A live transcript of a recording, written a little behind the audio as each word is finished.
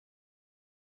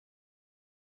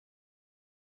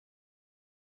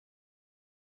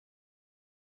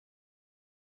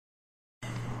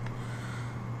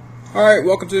All right,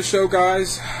 welcome to the show,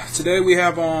 guys. Today we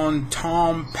have on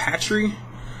Tom Patri.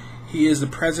 He is the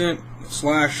president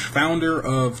slash founder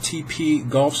of TP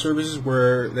Golf Services,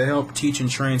 where they help teach and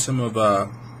train some of the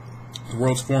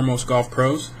world's foremost golf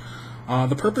pros.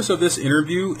 The purpose of this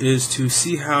interview is to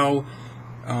see how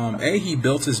A, he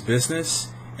built his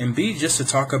business, and B, just to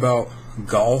talk about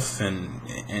golf and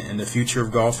the future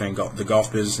of golf and the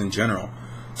golf business in general.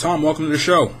 Tom, welcome to the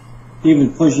show.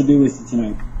 David, pleasure to be with you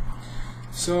tonight.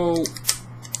 So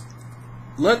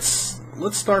let's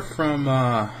start from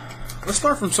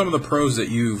some of the pros that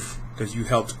you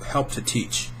helped to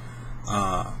teach.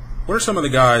 What are some of the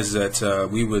guys that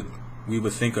we would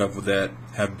think of that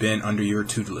have been under your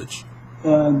tutelage?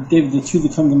 David, the two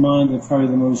that come to mind are probably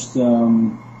the most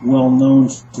well-known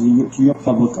to your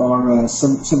public are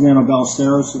Severiano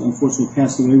Ballesteros, who unfortunately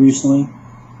passed away recently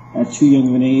at too young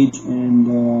of an age,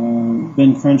 and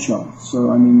Ben Crenshaw.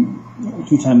 So, I mean,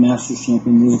 two-time Masters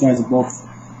champion. Those guys are both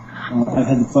I've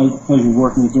had the pleasure of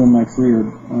working with during my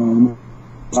career.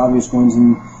 Obvious ones,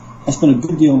 and I spent a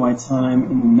good deal of my time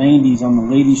in the 90s on the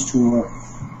ladies tour.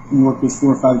 We worked with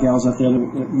 4 or 5 gals out there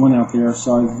that went out there,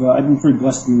 so I've been pretty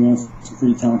blessed to be around some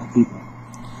pretty talented people.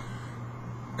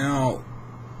 Now,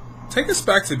 take us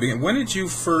back to the beginning. When did you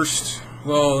first?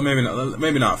 Well,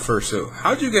 maybe not first. So,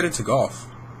 how did you get into golf?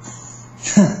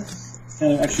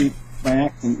 Actually, by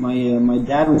accident. My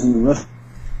dad was in the restaurant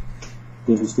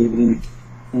business, David,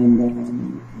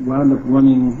 and wound up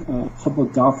running a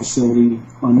public golf facility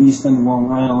on the east end of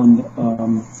Long Island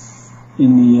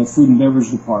in the food and beverage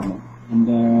department.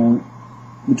 And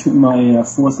between my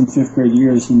 4th and 5th grade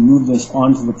years, he moved us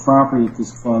onto the property at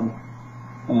this club,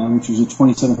 which was a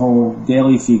 27-hole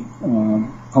daily fee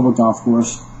public golf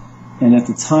course. And at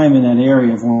the time in that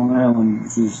area of Long Island,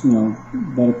 which was,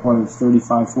 better part of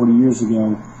 35, 40 years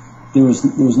ago, there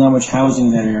was not much housing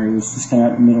in that area. It was just kind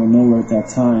of out in the middle of nowhere at that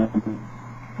time.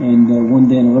 And one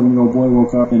day an 11-year-old boy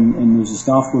woke up and there was this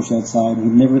golf course outside. He'd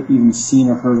never even seen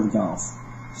or heard of golf.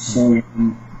 So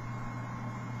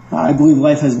I believe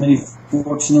life has many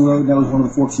forks in the road. That was one of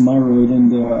the forks in my road,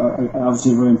 and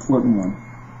obviously a very important one.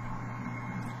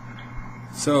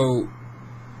 So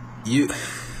you...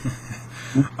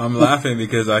 I'm laughing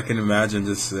because I can imagine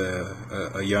just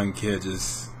a young kid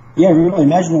just... Yeah, really.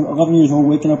 Imagine 11 years old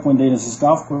waking up one day and there's this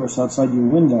golf course outside your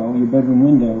window, your bedroom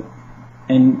window,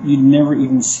 and you'd never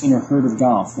even seen or heard of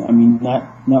golf. I mean,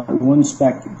 not one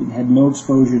speck. Had no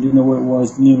exposure, didn't know what it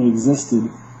was, didn't even existed.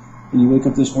 And you wake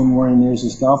up this one morning and there's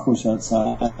this golf course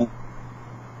outside.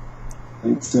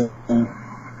 It's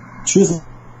truthfully,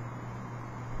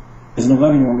 as an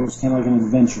 11-year-old, it was kind of like an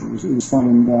adventure. It was fun,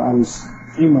 and I was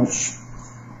pretty much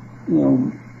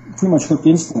hooked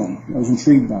instantly. I was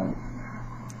intrigued by it.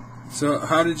 So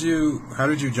how did you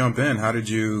jump in? How did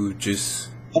you just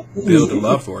build a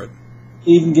love for it?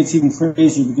 It even gets even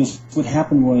crazier because what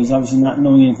happened was, obviously not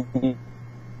knowing anything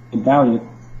about it,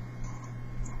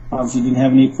 obviously didn't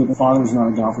have any equipment. My father was not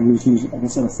a golfer. He was, like I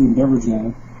said, a food and beverage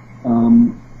guy.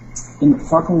 In the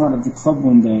parking lot of the club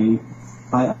one day,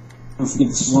 I don't forget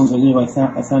this as long as I live, I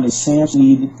found a Sam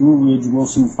Snead Blue Ridge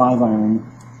Wilson 5-iron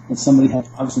that somebody had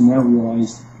obviously now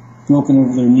realized broken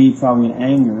over their knee, probably in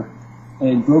anger. And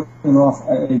it had broken it off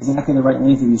at exactly the right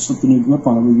length. If you slipped a new grip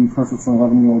on it, it would be perfect for an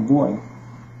 11-year-old boy.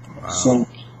 Wow. So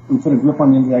we put a grip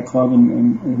on the end of that club,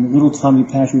 and the little Tommy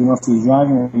Patri went off to his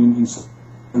driving range and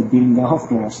started beating golf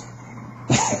balls.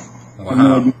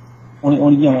 Wow. And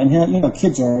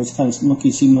kids are always kind of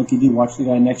monkey see, monkey do. Watch the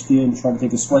guy next to you and try to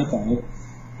take a swipe at it.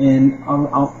 And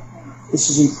this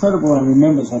is incredible. I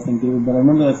remember this, I think, David, but I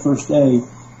remember that first day,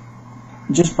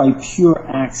 just by pure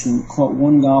accident, caught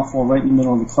one golf ball right in the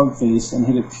middle of the club face and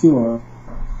hit it pure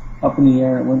up in the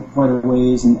air. It went quite a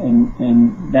ways, and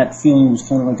that feeling was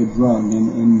kind of like a drug,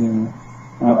 and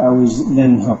I was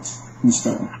then hooked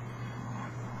instantly.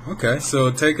 Okay,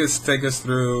 so take us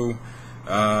through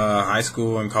high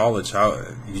school and college. How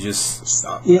you just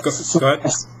stop? Yeah, go ahead.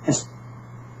 I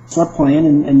start playing,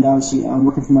 and obviously I'm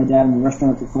working for my dad in the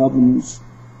restaurant at the club and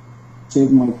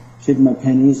saving my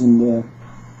pennies, and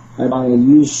I buy a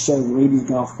used set of ladies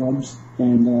golf clubs,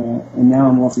 and now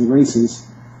I'm off to the races.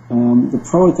 The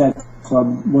pro at that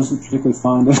club wasn't particularly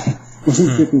fond of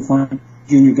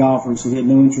junior golfers, so he had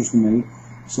no interest in me.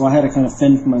 So I had to kind of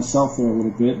fend for myself there a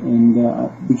little bit, and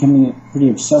becoming pretty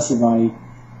obsessive. I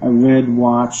read,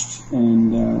 watched,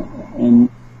 and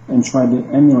tried to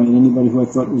emulate anybody who I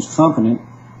thought was competent.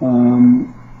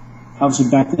 Obviously,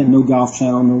 back then, no golf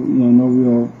channel, no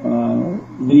real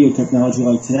video technology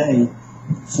like today.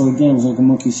 So again, it was like a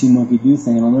monkey see, monkey do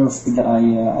thing. And I'll never forget.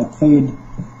 I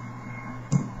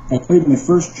played my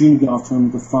first junior golf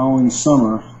tournament the following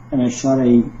summer and I shot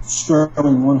a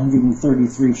sterling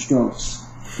 133 strokes.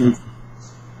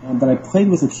 But I played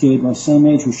with a kid my same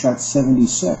age who shot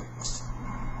 76.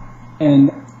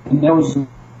 And that was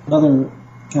another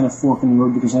kind of fork in the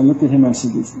road, because I looked at him and I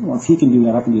said, well, if he can do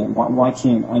that, I can do that. Why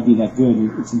can't I be that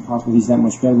good? It's impossible. He's that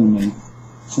much better than me.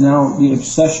 So now the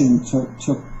obsession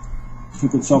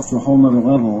took itself to a whole nother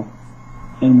level.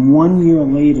 And 1 year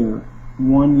later,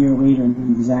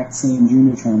 in the exact same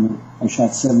junior tournament, I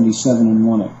shot 77 and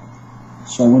won it.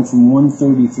 So I went from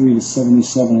 133 to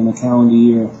 77 in a calendar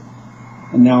year.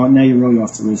 And now you're really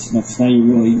off the races. Now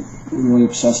you're really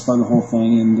obsessed by the whole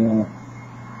thing.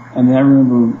 And I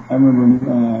remember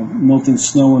melting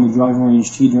snow on the driving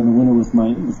range tee during the winter with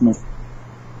my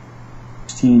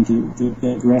team to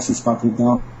get a grassy spot to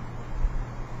golf.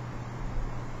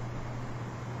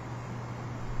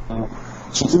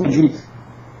 So through my junior,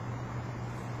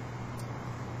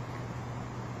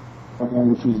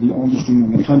 which was the oldest junior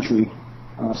in the country,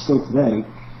 still today,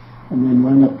 and then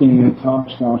wound up getting a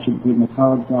college scholarship with my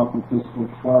college golf in a place called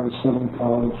Florida Southern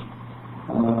College,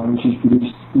 which has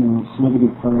produced, some other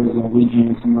good players, Lee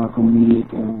Jansen, Rocco Mead,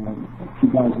 a few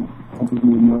guys that people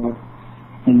would know.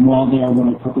 And while there, I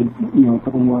won a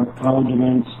couple more college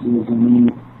events. There was a mini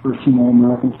first team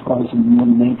All-Americans twice, and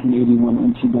won the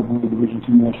 1981 NCAA Division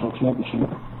II National Championship.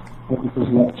 But because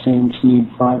of that same Sneed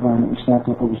 5-iron that was stacked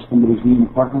up over somebody's knee in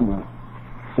the parking lot.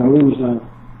 So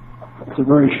it's a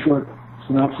very short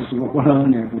synopsis of what went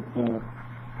on there, but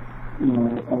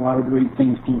a lot of great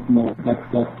things came from that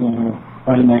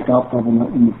Friday night golf club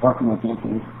in the parking lot that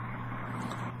day.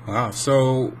 Wow.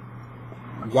 So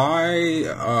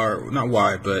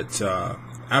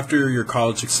after your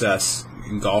college success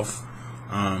in golf,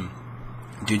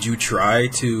 did you try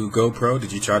to go pro?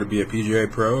 Did you try to be a PGA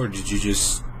pro, or did you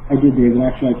just... I did, David.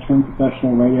 Actually, I turned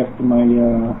professional right after my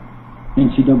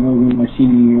NCAA win my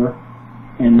senior year.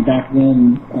 And back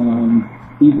then,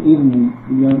 even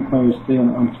the young players today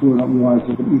on tour don't realize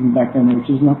that even back then, which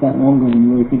is not that long ago when you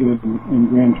really think of it in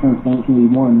grand terms,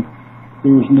 1981,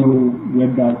 there was no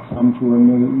red.com tour,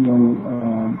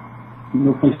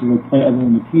 no place to go play other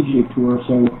than the PGA Tour.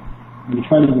 So you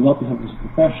try to develop yourself as a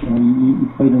professional. You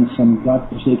played in some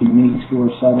godforsaken mini tour,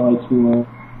 satellite tour,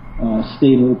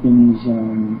 state opens.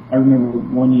 I remember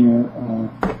one year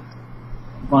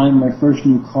buying my first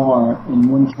new car, and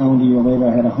one calendar year later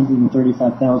I had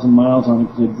 135,000 miles on it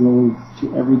because I drove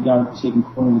to every godforsaken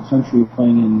corner of the country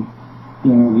playing in,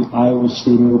 the Iowa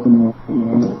State Open, or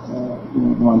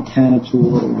Montana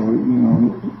Tour, or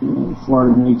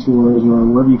Florida Mini Tours, or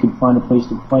wherever you could find a place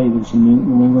to play. There's some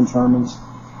New England tournaments.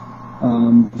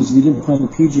 Because if you didn't play on the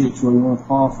PGA Tour, you weren't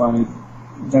qualified.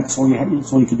 That's all you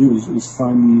could do is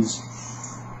find these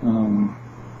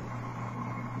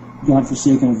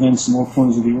godforsaken events in all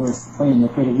corners of the earth to play. And I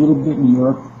played a little bit in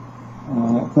Europe.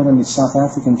 I played on the South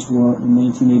African tour in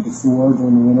 1984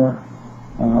 during the winter,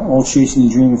 all chasing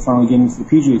the dream of finally getting to the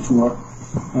PGA Tour.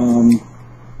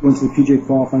 Went to the PGA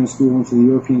qualifying school, went to the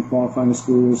European qualifying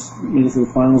schools, made it to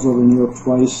the finals over in Europe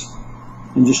twice,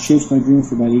 and just chased my dream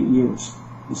for about 8 years.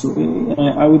 And so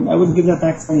I would give that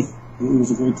back for anything. It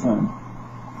was a great time.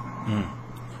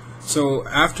 So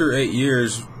after 8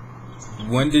 years,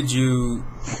 when did you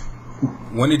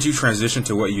transition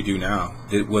to what you do now?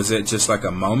 Was it just like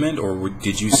a moment, or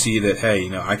did you see that,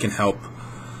 hey, I can help,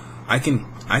 I can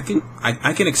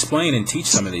explain and teach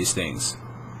some of these things?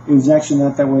 It was actually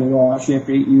not that way at all. Actually,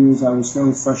 after 8 years, I was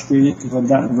fairly frustrated because I'd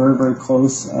gotten very, very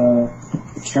close. The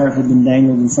carrot had been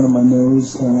dangled in front of my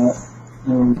nose,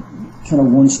 kind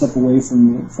of one step away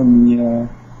from the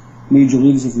major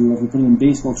leagues, if you will. If you put it in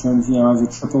baseball terms, I was a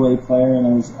AAA player, and I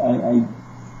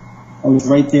was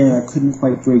right there, and I couldn't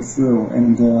quite break through.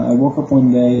 And I woke up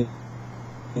one day,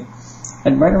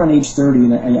 right around age 30,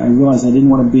 and I realized I didn't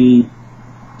want to be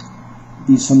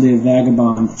someday a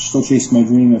vagabond, still chasing my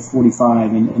dream at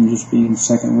 45 and just being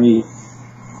second rate.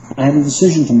 I had a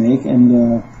decision to make,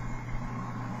 and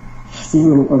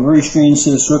through a very strange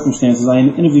set of circumstances, I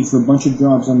interviewed for a bunch of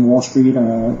jobs on Wall Street,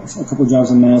 a couple of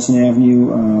jobs on Madison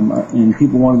Avenue, and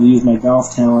people wanted to use my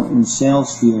golf talent in the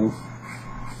sales field.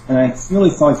 And I really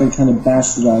felt like I kind of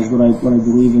bastardized what I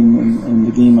believe in and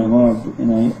the game I loved,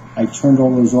 and I turned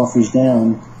all those offers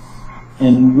down.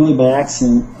 And really by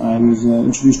accident, I was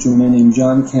introduced to a man named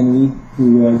John Kennedy,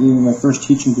 who gave me my first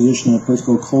teaching position at a place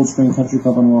called Cold Spring Country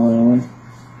Club on Long Island.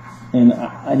 And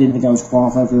I didn't think I was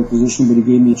qualified for the position, but he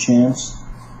gave me a chance.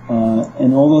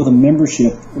 And although the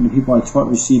membership and the people I taught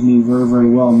received me very, very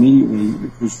well immediately,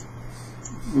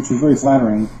 which was very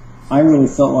flattering, I really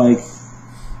felt like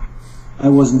I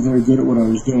wasn't very good at what I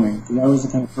was doing. Because I was the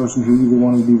kind of person who either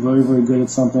wanted to be very, very good at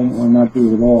something or not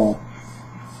do it at all.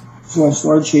 So I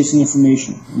started chasing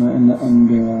information, and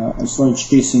I started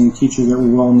chasing teachers that were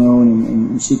well known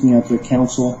and seeking out their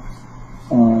counsel,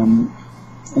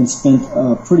 and spent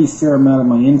a pretty fair amount of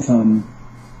my income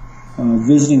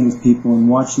visiting with people and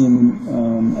watching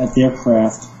them at their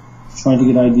craft, trying to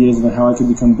get ideas about how I could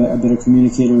become a better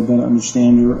communicator, a better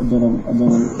understander, a better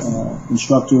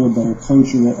instructor, a better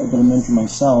coach, or a better mentor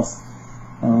myself.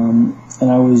 And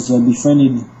I was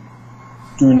befriended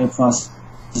during that process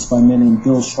by a man named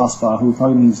Bill Strasbaugh, who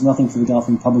probably means nothing to the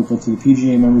golfing public, but to the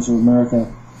PGA members of America.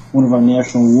 One of our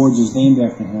national awards is named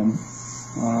after him.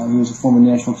 He was a former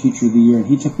National Teacher of the Year, and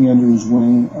he took me under his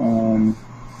wing.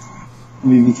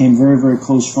 We became very, very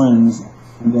close friends,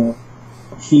 and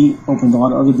he opened a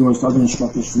lot of other doors to other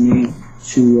instructors for me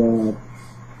to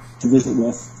visit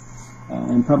with.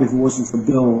 And probably if it wasn't for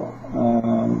Bill,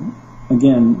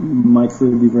 again, my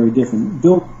career would be very different.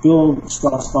 Bill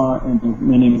Strasbaugh and a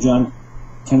man named John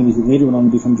Kennedy, who later went on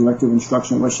to become Director of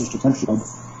Instruction at Westchester Country Club,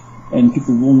 and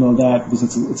people will know that because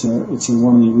it's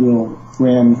one of the real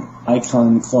grand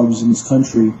icon clubs in this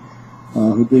country,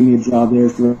 who gave me a job there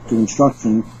as Director of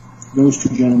Instruction. Those two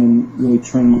gentlemen really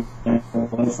turned my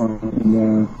life on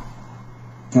and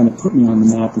kind of put me on the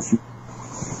map.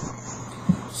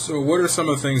 So what are some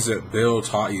of the things that Bill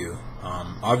taught you?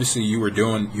 Obviously you were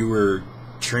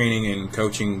training and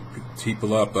coaching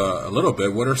people up a little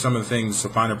bit. What are some of the things, the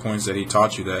finer points that he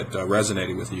taught you that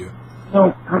resonated with you?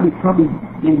 No, probably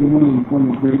maybe one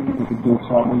of the great things that Bill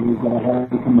taught me was that I had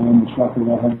to become my own instructor,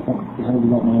 that I had to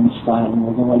develop my own style. And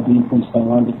although I'd be influenced by a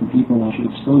lot of different people, and I should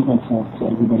expose myself to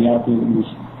everybody out there that was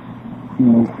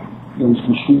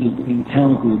construed as being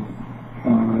talented,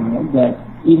 that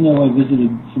even though I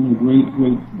visited some of the great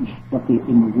instructors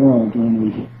in the world during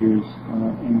those years,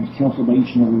 and was counseled by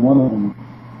each and every one of them,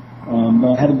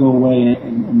 but I had to go away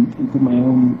and put my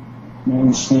own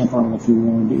stamp on it, if you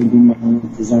will, and be my own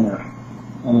presenter.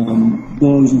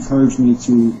 Bill always encouraged me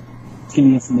to get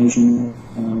the information,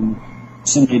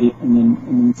 disseminate it, and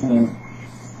then kind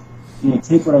of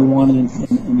take what I wanted and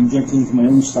inject it into my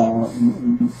own style,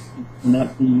 and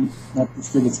not be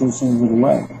scared to throw some of it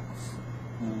away.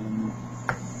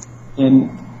 And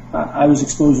I was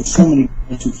exposed to so many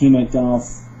guys who came at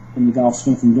golf and the golf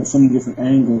swing from so many different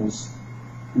angles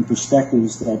and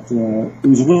perspectives that it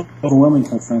was a little overwhelming,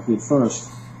 quite frankly, at first.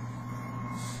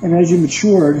 And as you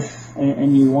matured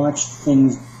and you watched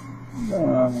things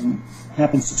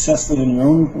happen successfully in your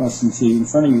own lesson tee in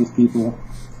front of you with people,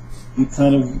 you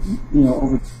kind of,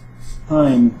 over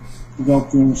time,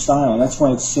 developed your own style. That's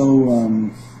why it's so,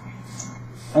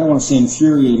 I don't want to say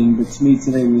infuriating, but to me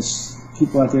today was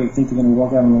people out there that think they're going to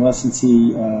walk out on the lesson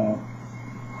tee,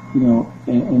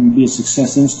 and be a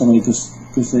success instantly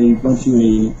because they went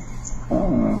to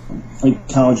played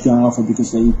college golf, or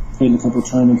because they played in a couple of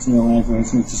tournaments in their life, or had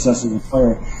some success as a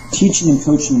player. Teaching and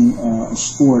coaching a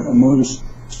sport, a motor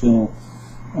skill,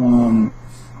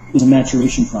 is a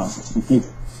maturation process. It takes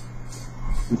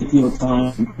a deal of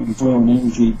time and toil and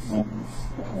energy,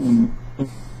 and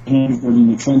hands dirty in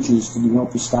the trenches to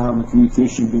develop the style and the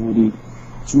communication ability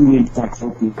to really impact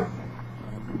people.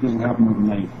 It doesn't happen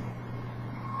overnight.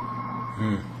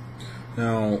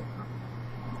 Now,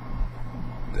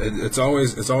 it's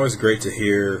always great to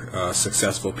hear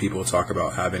successful people talk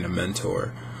about having a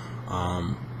mentor.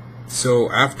 So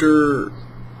after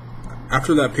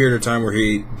that period of time where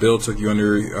Bill took you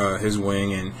under his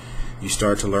wing and you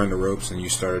started to learn the ropes and you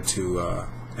started to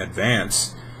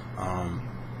advance,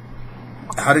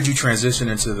 how did you transition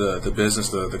into the business,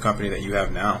 the company that you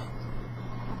have now?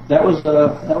 That was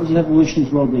an evolution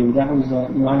as well, David. That was, I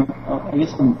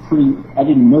guess I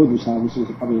didn't know this obviously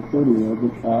as probably a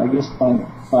 30-year-old, but I guess by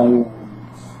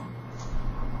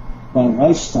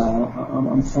lifestyle,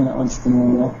 I'm kind of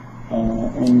entrepreneurial,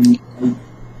 and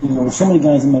so many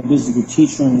guys in my business could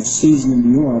teach during the season in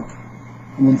New York,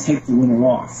 and then take the winter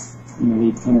off.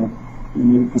 They kind of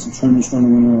maybe put some tournaments during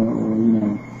the winter, or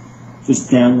just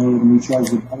download and recharge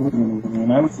the battery during the winter.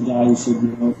 And I was the guy who said,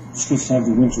 just because I have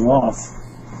the winter off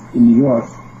in New York,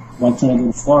 why can't I go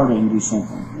to Florida and do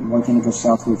something? Why can't I go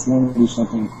south to Florida and do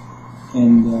something?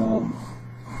 And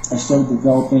I started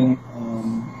developing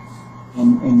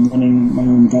and running my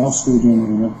own golf school during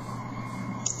the winter.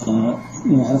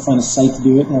 How to find a site to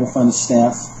do it, how to find a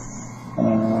staff,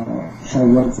 how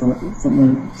to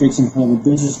create some kind of a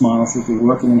business model for it to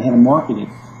work, and then how to market it.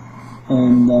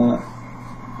 And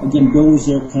again, Bill was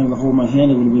there kind of to hold my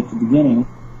hand a little bit at the beginning.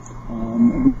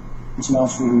 Some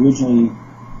else was originally,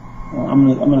 I'm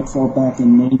gonna call it back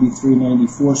in '93,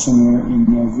 '94 somewhere in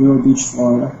Vero Beach,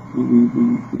 Florida. We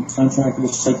contracted a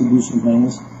site to do some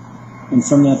things, and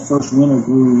from that first winter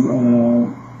grew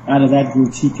out of that grew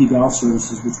TP Golf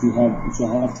Services, which I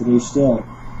have today still.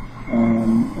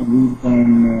 And we've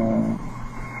done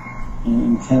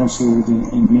and counseled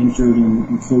and mentored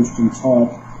and coached and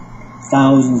taught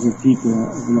thousands of people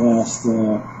over the last,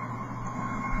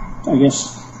 I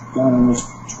guess, almost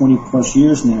 20 plus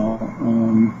years now.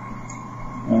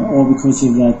 All because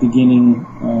of that beginning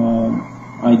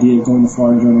idea of going to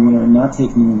Florida during the winter and not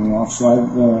taking the winter off. So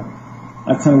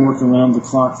I've kind of worked around the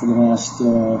clock for the last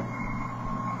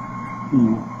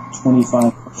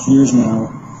 25 plus years now,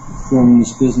 growing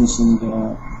this business,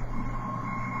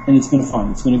 and it's been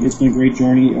fun. It's been a great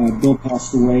journey. Bill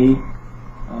passed away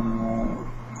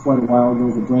quite a while ago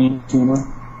with a brain tumor.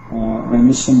 I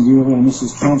miss him dearly. I miss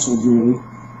his counsel dearly.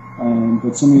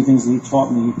 But so many things that he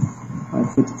taught me, I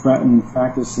put in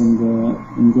practice and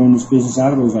growing this business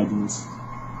out of those ideas.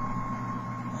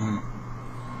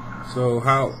 So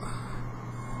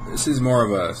this is more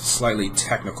of a slightly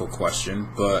technical question,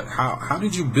 but how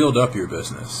did you build up your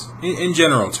business in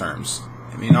general terms?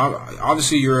 I mean,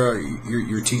 obviously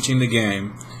you're teaching the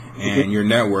game and you're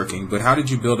networking, but how did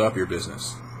you build up your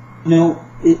business?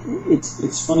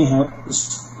 It's funny how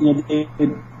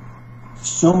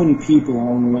so many people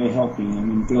along the way helping. I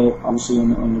mean, Bill obviously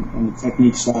on the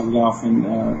technique side of golf and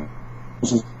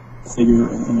was a figure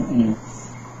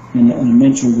and a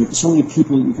mentor, but so many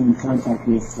people that you come in contact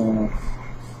with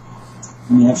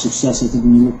when you have success. I think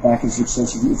when you look back at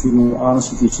success, if you're really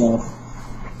honest with yourself,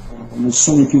 and there's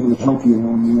so many people that help you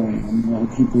along the way. I mean, a lot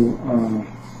of people,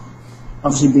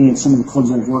 obviously being at some of the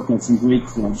clubs I've worked at, some great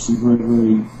clubs, some very,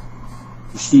 very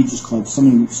prestigious clubs, so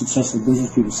many successful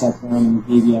business people sat down and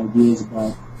gave you ideas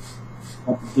about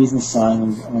the business side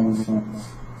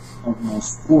of my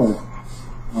sport.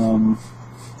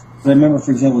 But I remember,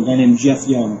 for example, a guy named Jeff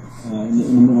Young, in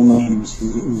the middle names, who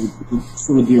was a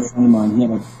sort of dear friend of mine. He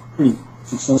had a pretty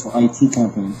successful IT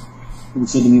company. He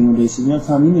said to me one day, he said,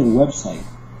 Tom, you need a website.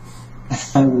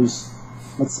 I was,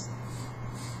 I said,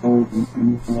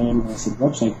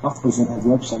 website? Golf courses don't have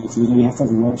websites. He said, you have to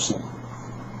have a website.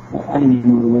 I didn't even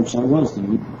know what a website was then.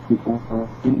 People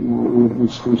didn't know what we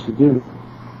were supposed to do.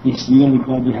 He said, you're going to be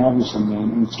glad you have this someday.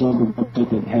 And it's sort of a website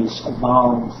that has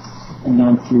evolved and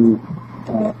gone through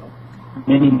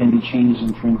many changes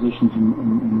and transitions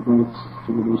and growth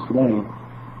to what it is today.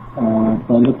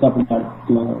 But I looked up about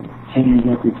 10 years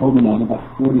after he told me that, about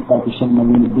 45% of my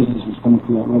winning business was coming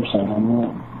through that website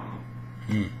online.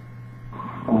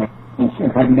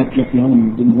 If I hadn't met Jeff Young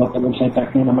and didn't love that website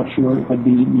back then, I'm not sure if I'd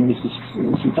be nearly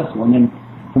successful. And then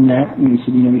from that, he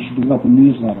said, you should develop a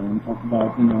newsletter and talk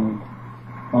about,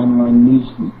 online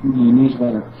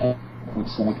newsletter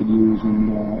techniques that I could use. And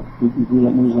we grew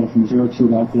that newsletter from 0 to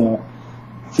about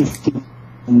 15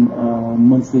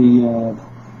 monthly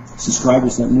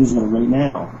subscribers to that newsletter right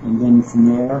now. And then from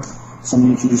there,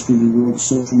 somebody introduced me to the world of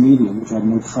social media, which I had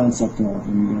no concept of.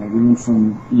 And we went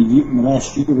from, in the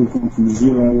last year, we went from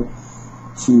 0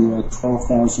 to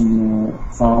 12,000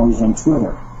 followers on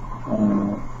Twitter,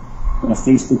 and a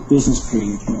Facebook business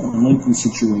page, a LinkedIn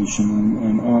situation,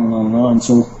 and on and on and on.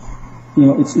 So,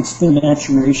 it's been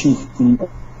maturation, it's been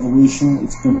evolution,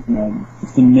 it's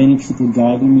been many people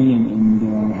guiding me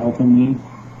and helping me.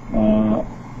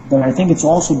 But I think it's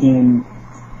also been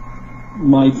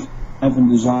my drive and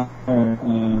desire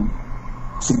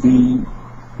to be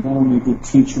not only a good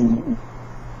teacher and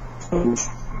coach,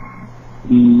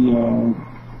 be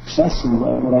successful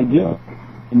at what I do,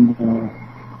 and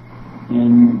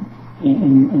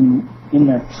in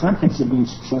that context of being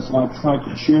successful, I tried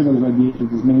to share those ideas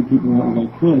with as many people as I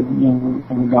could. I'm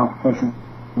a golf professional,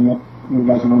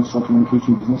 guys in instructor and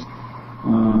teaching business.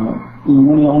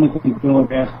 One of the only things Bill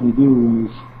ever asked me to do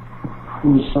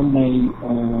was someday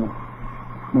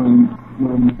when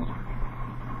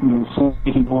someone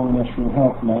taking more and asked for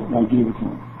help, and I gave it to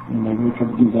him, and I really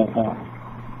tried to give that back.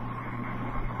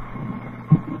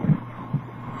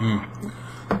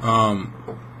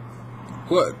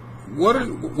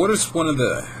 What is one of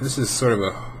the, this is sort of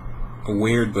a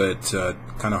weird but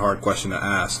kind of hard question to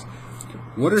ask.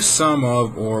 What are some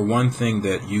of, or one thing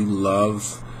that you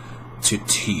love to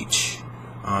teach?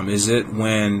 Is it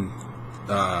when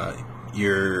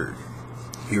your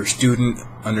student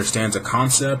understands a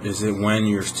concept? Is it when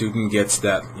your student gets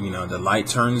that, the light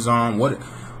turns on? What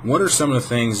are some of the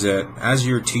things that, as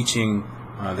you're teaching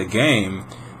the game,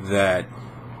 that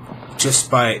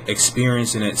just by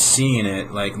experiencing it, seeing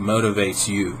it, like, motivates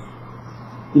you?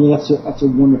 That's a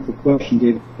wonderful question,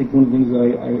 Dave. I think one of the things I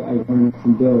learned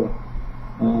from Bill,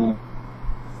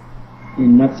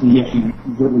 and that's what he actually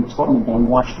really taught me about, I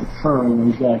watched it occur,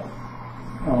 was that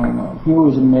here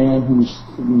was a man who was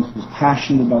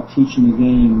passionate about teaching the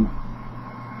game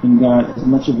and got as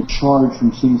much of a charge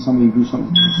from seeing somebody do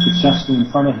something successfully in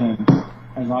front of him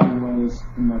as I was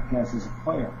in my past as a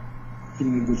player,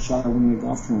 hitting a good shot or winning a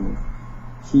golf tournament.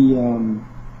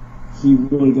 He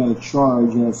really got a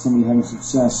charge of somebody having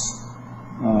success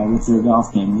with their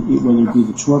golf game, whether it be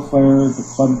the tour player, the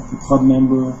club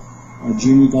member, a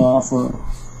junior golfer.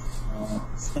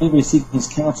 Anybody seeking his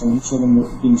counsel and saw them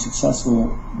being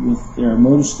successful with their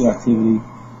motor skill activity,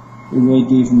 it really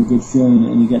gave him a good feeling,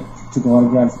 and he took a lot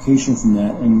of gratification from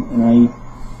that. And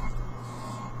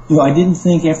I didn't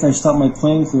think after I stopped my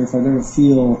playing career if I'd ever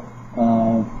feel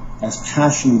as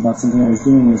passionate about something I was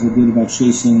doing as I did about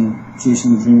chasing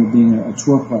the dream of being a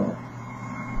tour player.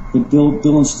 But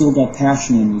Bill instilled that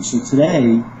passion in me. So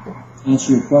today, to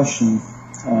answer your question,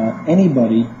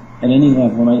 anybody at any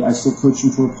level, and I still coach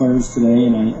some tour players today,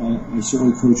 and I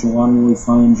certainly coach a lot of really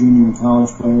fine junior and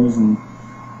college players, and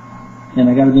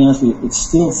I got to be honest with you, it's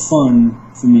still fun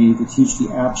for me to teach the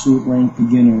absolute ranked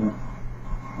beginner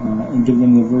and give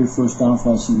them the very first golf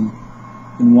lesson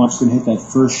and watch them hit that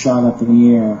first shot up in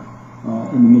the air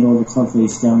in the middle of the club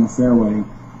face down the fairway.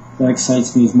 That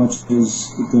excites me as much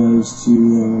as it does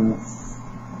to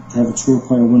have a tour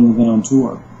player win an event on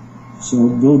tour. So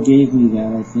Bill gave me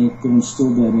that. I think Bill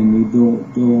instilled that in me. Bill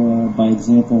by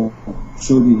example,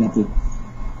 showed me that it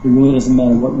really doesn't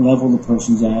matter what level the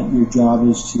person's at. Your job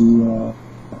is to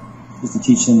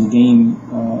teach them the game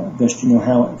best you know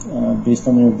how, based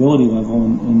on their ability level,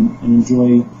 and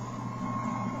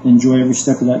enjoy every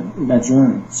step of that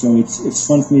journey. So it's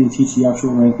fun for me to teach the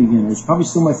absolute rank beginner. It's probably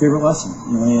still my favorite lesson.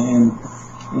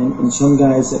 And some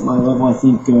guys at my level, I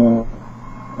think, feel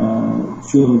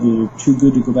that they're too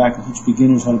good to go back and teach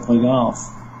beginners how to play golf.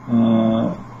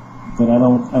 But I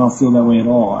don't feel that way at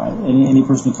all. Any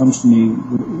person who comes to me,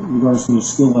 regardless of their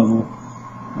skill level,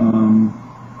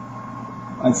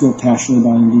 I feel passionate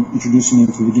about introducing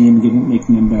them to the game and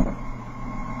making them better.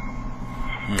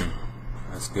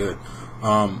 That's good.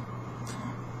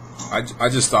 I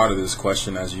just thought of this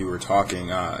question as you were talking.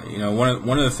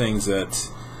 One of the things that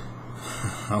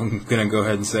I'm going to go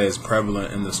ahead and say is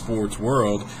prevalent in the sports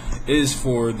world is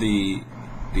for the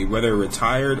whether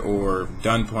retired or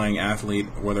done playing athlete,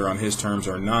 whether on his terms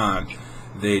or not,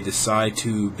 they decide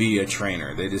to be a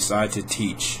trainer. They decide to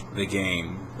teach the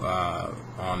game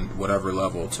on whatever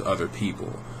level to other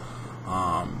people.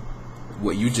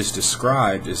 What you just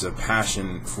described is a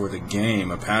passion for the game,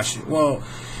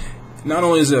 not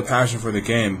only is it a passion for the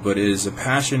game, but it is a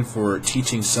passion for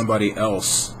teaching somebody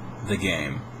else the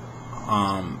game.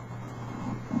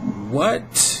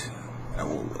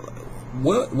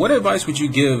 What advice would you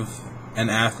give an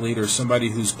athlete or somebody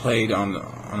who's played on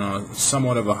a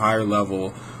somewhat of a higher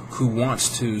level who wants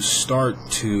to start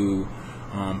to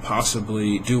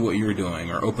possibly do what you're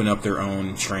doing or open up their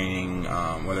own training,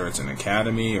 whether it's an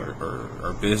academy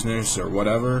or business or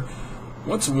whatever?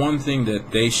 What's one thing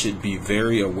that they should be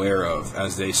very aware of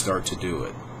as they start to do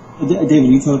it?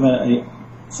 David, you talk about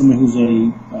someone who's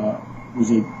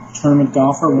a tournament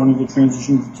golfer wanting to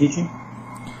transition to teaching?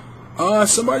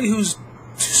 Somebody who's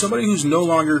no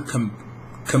longer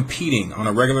competing on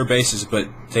a regular basis, but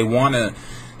they want to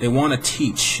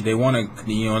teach. They want to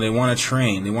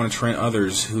train. They want to train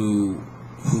others who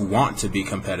want to be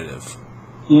competitive.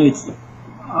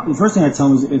 The first thing I tell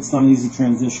them is it's not an easy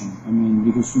transition. I mean,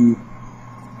 because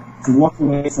to walk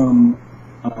away from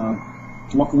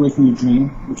your dream,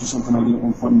 which is something I did at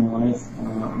one point in my life,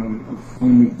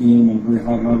 playing the game at a very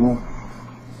high level.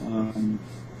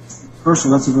 First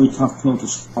of all, that's a very tough pill to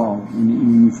swallow.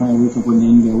 When you finally wake up one day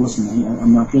and go, listen,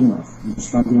 I'm not good enough. I'm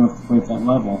just not good enough to play at that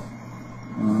level.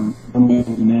 I'm able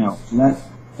to do now. So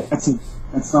that's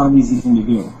not an easy thing to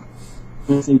do.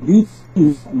 But if they do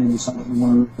and they decide that they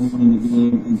want to win the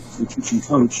game and to teach and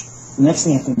coach, the next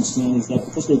thing I have to understand is that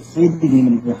because they played the game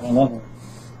at a very high level,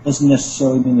 doesn't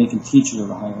necessarily mean they can teach it at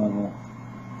a high level.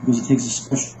 Because it takes a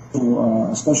special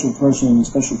person and a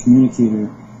special communicator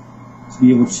to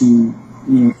be able to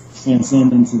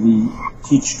transcend into the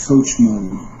teach-coach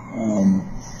mode.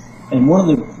 And one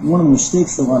of the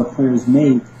mistakes that a lot of players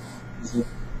make is that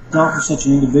golf is such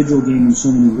an individual game in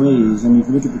so many ways. I mean, if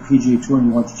you look at the PGA Tour and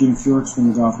you watch Jim Furyk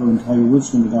swing the golf club and Tiger Woods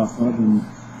swing the golf club and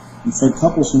Fred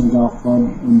Couples swing the golf club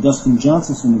and Dustin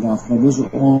Johnson swing the golf club, those are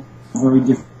all very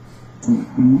different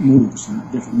moves and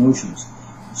different motions.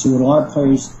 So what a lot of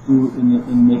players do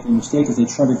in making a mistake is they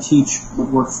try to teach what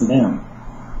worked for them.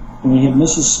 And we have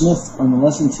Mrs. Smith on the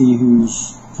lesson tee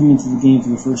who's coming to the game for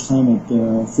the first time at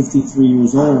 53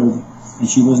 years old, and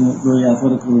she wasn't a very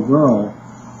athletic little girl.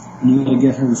 And you got to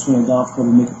get her to swing a golf club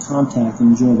and make a contact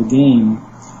and enjoy the game.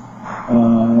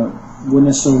 Wouldn't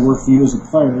necessarily work for you as a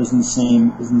player isn't the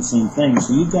same thing.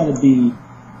 So you've got to be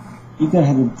you've got to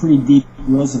have a pretty deep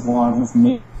reservoir of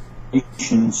information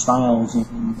and styles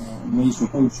and ways to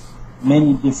approach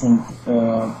many different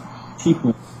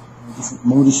people, different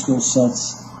motor skill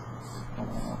sets,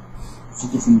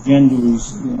 different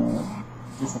genders,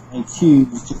 different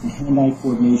IQs, different hand-eye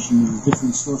coordinations,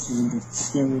 different sources of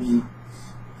dexterity,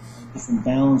 different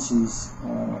balances,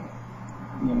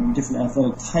 different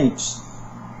athletic types.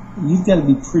 You've got to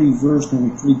be pretty versed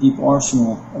in a pretty deep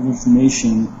arsenal of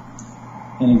information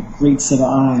and a great set of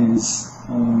eyes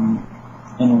and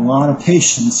a lot of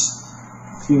patience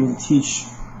to be able to teach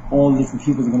all the different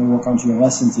people that are going to work onto your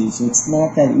lesson team. So it's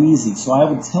not that easy. So I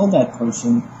would tell that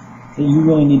person that you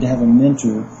really need to have a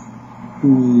mentor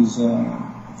who is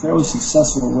fairly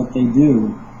successful at what they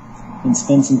do and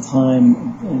spend some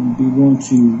time and be willing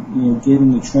to get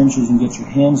in the trenches and get your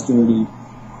hands dirty.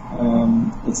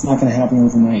 It's not going to happen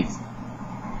overnight.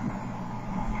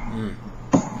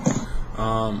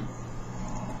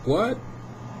 What?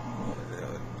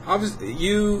 Obviously,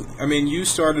 you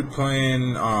started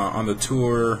playing on the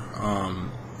tour,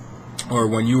 or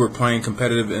when you were playing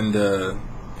competitive in the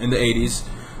 80s.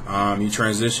 You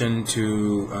transitioned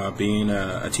to being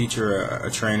a teacher,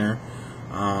 a trainer.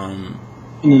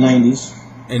 In the 90s.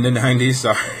 In the 90s,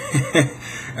 sorry.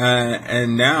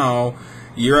 And now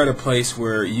you're at a place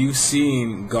where you've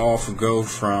seen golf go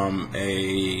from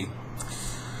a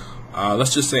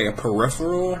let's just say a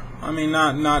peripheral. I mean,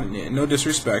 not no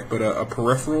disrespect, but a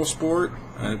peripheral sport,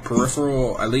 a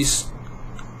peripheral at least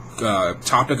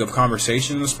topic of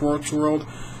conversation in the sports world,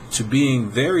 to being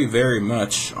very, very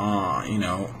much on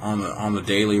the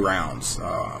daily rounds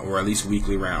or at least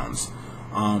weekly rounds.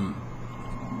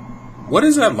 What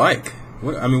is that like?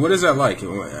 What is that like?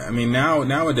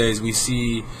 Nowadays we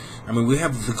see. We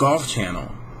have the Golf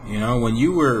Channel. When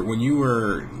you were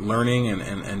learning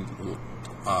and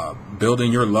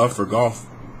building your love for golf,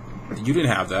 you didn't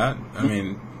have that.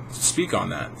 Speak on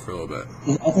that for a little bit.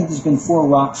 I think there's been 4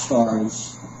 rock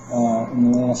stars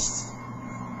in the last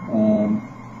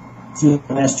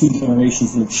 2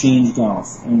 generations that have changed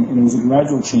golf, and it was a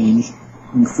gradual change.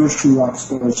 And the first 2 rock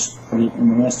stars started,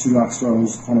 and the last 2 rock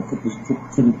stars kind of put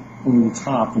it over the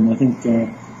top. And I think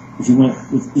if you went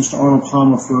with Mr. Arnold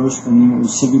Palmer first, and then it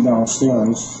was Siggy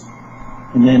Ballesteros,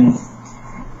 and then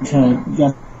you kind of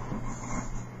got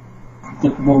the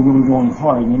ball really going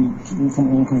hard. And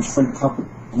then comes Fred Couples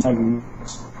and Tiger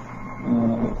Woods.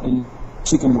 And I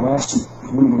think one of the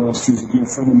last 2 is a dear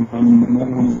friend of mine, and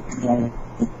another one is the guy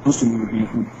that most of you would be.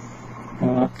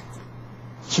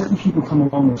 Certain people come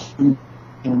along with certain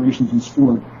generations in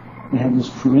sport that have this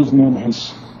charisma, that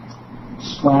has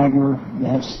swagger, that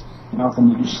has something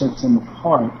that just sets them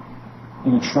apart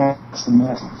and attracts the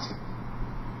masses.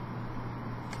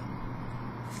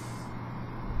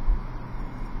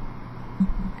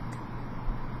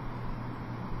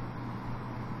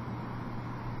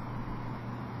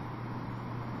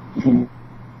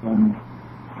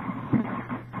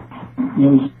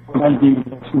 I agree with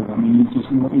that too.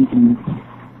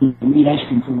 You can eat ice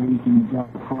cream, so you can drive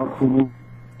a car for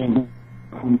and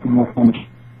you can work on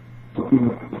people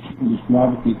just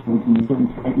gravitate towards him.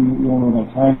 We all know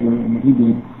about Tiger and what he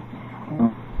did.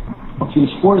 So the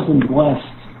sport has been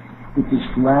blessed with this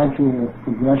gradual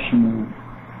progression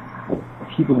of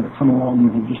people that have come along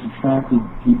and have just attracted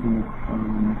people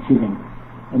to them.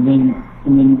 And then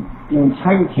when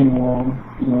Tiger came along,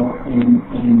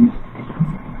 and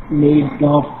made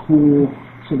golf cool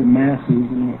to the masses,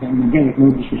 and again, with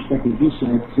no disrespect, as you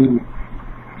said, to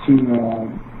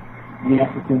the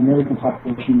African American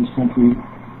population in this country,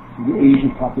 to the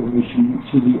Asian population,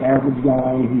 to the average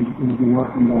guy who's the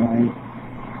working guy,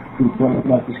 who's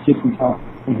like this kid from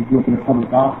California who grew up in a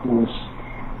public golf course,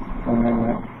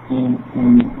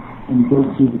 and go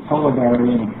through the color barrier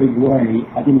in a big way.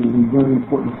 I think it was a very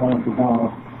important time for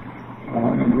golf,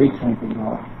 and a great time for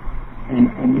golf.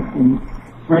 And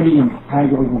Freddie and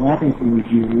Tiger overlapping for those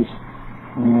years,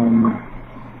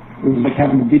 it was like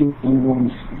having the Beatles and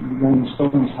Rolling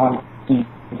Stones hot at the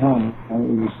same time.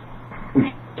 It was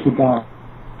for golf.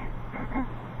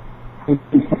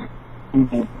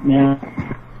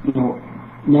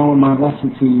 Now in my lesson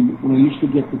team, when I used to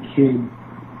get the kid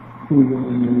who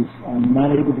was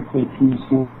not able to play team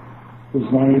sport,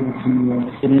 was not able to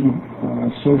fit in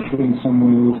socially in some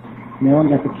ways. Now I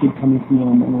got the kid coming to me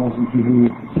on lesson team who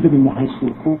could have been the high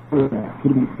school quarterback,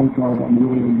 could have been point guard on the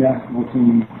really good basketball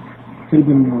team, could have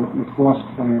been the lacrosse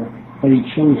player, but he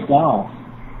chose golf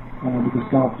because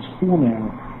golf is cool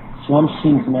now. So I'm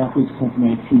seeing some athletes come to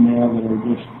my team now that are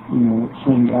just,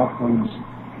 swinging golf clubs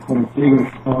that are bigger,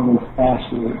 stronger,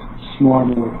 faster,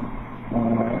 smarter,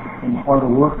 and harder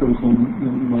workers than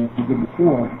we did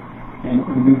before. And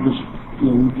we've just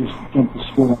we just jumped the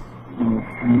score,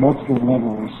 on multiple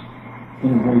levels in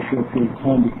a very short period of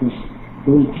time because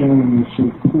those gentlemen were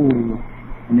so cool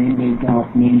and they made golf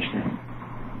mainstream.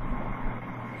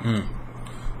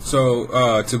 So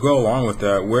to go along with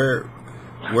that, where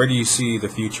do you see the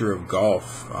future of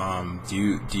golf? Do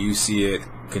you see it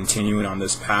continuing on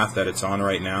this path that it's on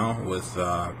right now? With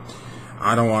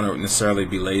I don't want to necessarily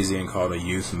be lazy and call it a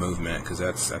youth movement because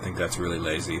I think that's really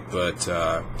lazy. But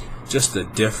just a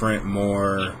different,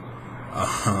 more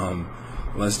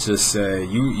let's just say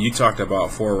you talked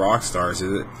about 4 rock stars.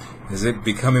 Is it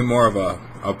becoming more of a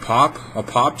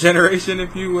pop generation,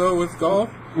 if you will, with golf?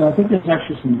 I think there's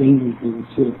actually some dangers there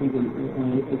too. I think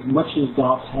as much as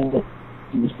golf's had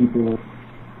these people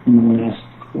in the last,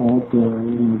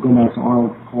 going back to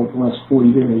Arnold, the last 4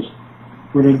 years,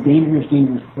 we're at a dangerous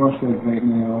crossroads right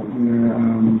now where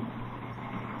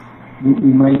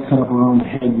we might cut up our own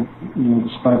head,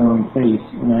 despite our own faith.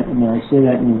 And I say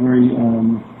that in a very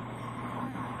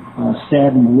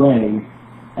saddened way.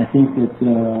 I think that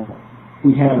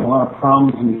we have a lot of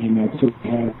problems in the game now too.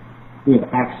 We have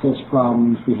access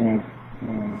problems. We have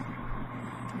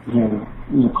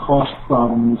cost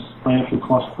problems, financial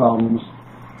cost problems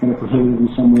that are prohibitive in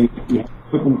some ways. We have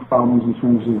equipment problems in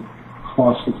terms of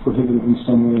cost that's prohibitive in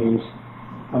some ways.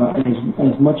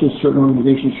 As much as certain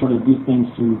organizations try to do things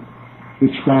to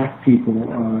attract people,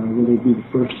 whether it be the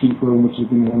first tee program, which has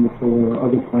been wonderful, or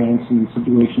other grants and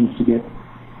situations to get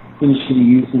inner city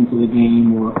youth into the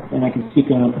game, and I can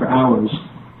speak on it for hours.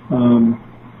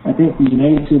 I think the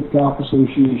United States Golf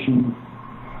Association,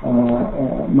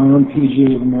 my own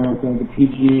PGA of America, the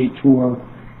PGA Tour,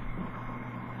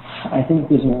 I think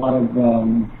there's a lot of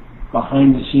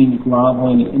behind-the-scenes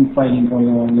groveling and infighting going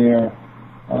on there.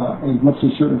 As much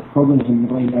as certain programs have been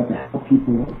laid out to help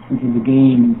people into the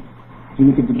game, if you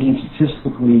look at the game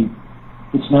statistically,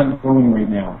 it's not growing right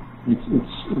now. It's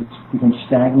become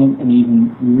stagnant, and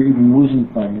we're even losing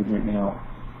players right now.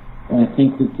 And I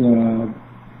think that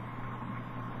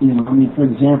for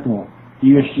example, the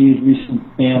USGA's recent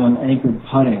ban on anchored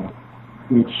putting,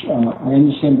 which I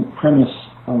understand the premise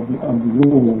of the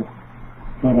rule,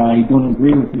 but I don't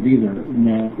agree with it either. In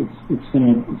that it's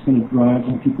going to drive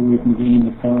some people away from the game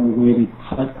that found a way to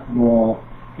cut the ball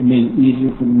and made it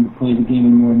easier for them to play the game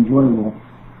and more enjoyable.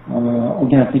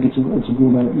 Again, I think it's a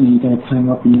rule that you got to climb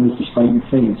up and use despite your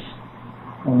face.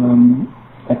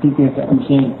 I think they have to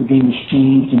understand that the game has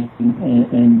changed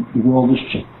and the world has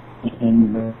changed.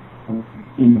 And the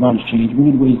environment change. We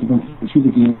need ways to bring people to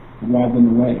the game rather than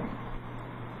away.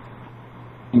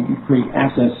 And create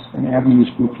access and avenues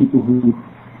for people who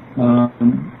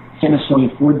can't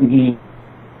necessarily afford the game,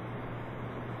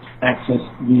 access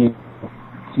via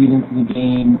to get into the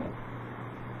game.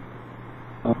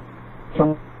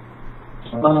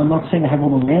 I'm not saying I have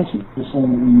all the answers. Just saying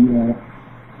that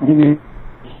I think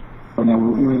right now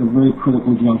we're at a very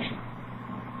critical juncture.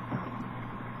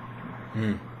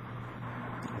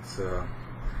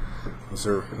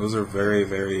 Those are very,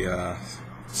 very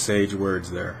sage words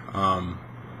there.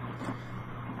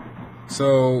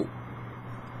 So,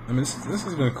 I mean, this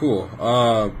has been cool.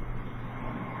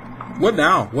 What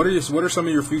now? What are some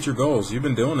of your future goals? You've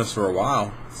been doing this for a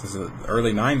while, since the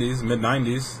early '90s, mid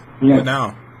 '90s. Yeah. What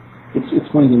now? It's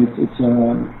funny. It's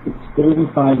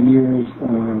 35 years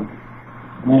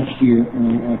last year,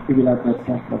 and I figured out that I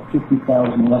passed about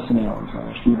 50,000 lesson hours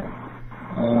last year.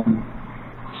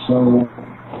 So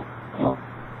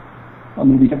I'm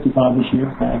going to be 55 this year.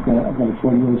 I've got a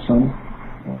 12-year-old son,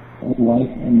 a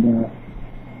wife, and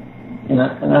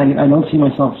I don't see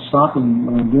myself stopping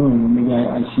what I'm doing. Maybe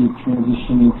I see it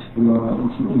transitioning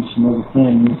into some other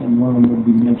things, and one of them would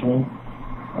be mentoring.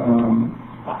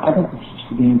 I think it's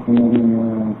just a game for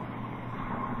another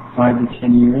 5 to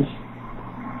 10 years.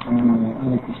 I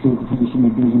like to still continue to see my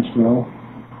business grow,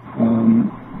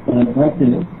 but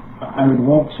I would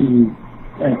love to.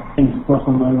 Things across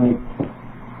my mind like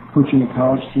coaching a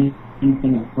college team,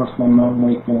 things across my mind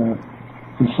like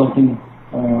consulting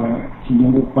to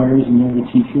younger players and younger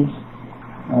teachers.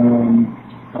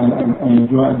 I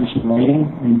enjoy just writing.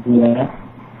 I enjoy that.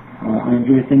 I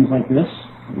enjoy things like this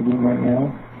we're doing right now.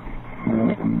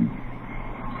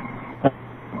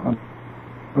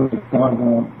 I've got a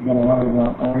lot of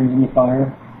irons in the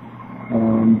fire,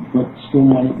 but still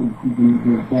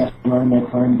the vast majority of my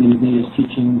time day-to-day is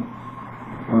teaching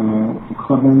the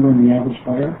club member and the average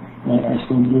player. I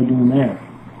still enjoy doing that.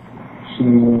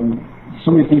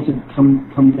 So many things have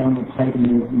come down the pipe and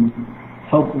have been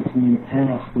helpful to me in the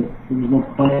past, but there was no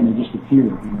plan, they just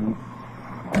appeared,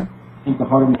 I think the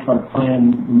harder we try to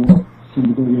plan, the more it seems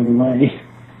to go the other way.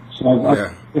 So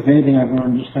if anything, I've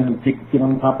learned just kind of get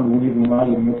on top of the wave and ride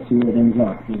it and let's see where it ends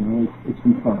up. It's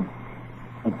been fun.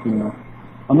 But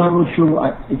I'm not really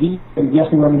sure. If you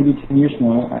guessed me where I'm going to be 10 years from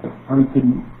now, I probably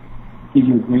couldn't give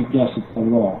you a great guess at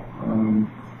all.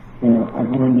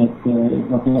 I've learned that if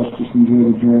nothing else, just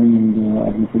enjoy the journey, and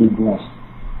I've been pretty blessed.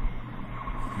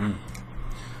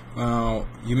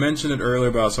 You mentioned it earlier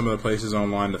about some of the places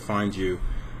online to find you.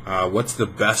 What's the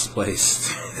best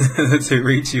place to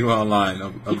reach you online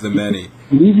of the many?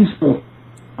 The easiest way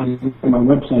on my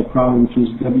website, probably, which is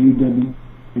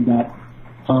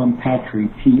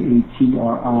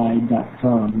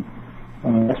www.tompatri.com.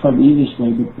 That's probably the easiest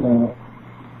way,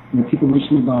 but people reach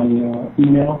me by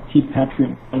email,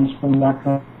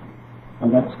 tpatri@timespring.com.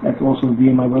 That's also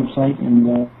via my website,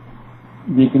 and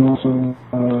they can also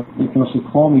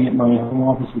call me at my home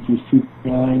office, which is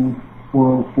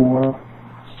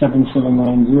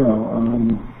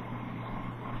 239-404-7790.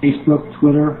 Facebook,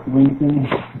 Twitter, LinkedIn.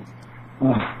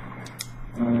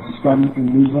 Subscribing to the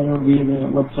newsletter via the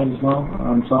website as well.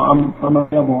 So I'm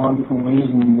available on different ways,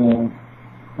 and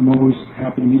I'm always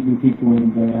happy to meet new people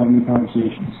and have new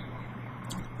conversations.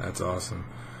 That's awesome.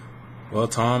 Well,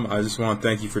 Tom, I just want to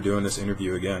thank you for doing this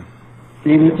interview again.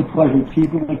 David, it's a pleasure.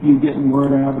 People like you getting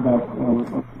word out about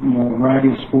a variety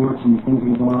of sports and things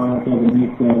that are going on out there that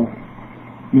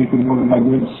make the world of my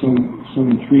good so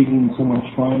intriguing and so much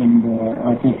fun. And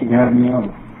I thank you for having me on.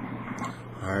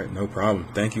 All right, no problem.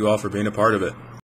 Thank you all for being a part of it.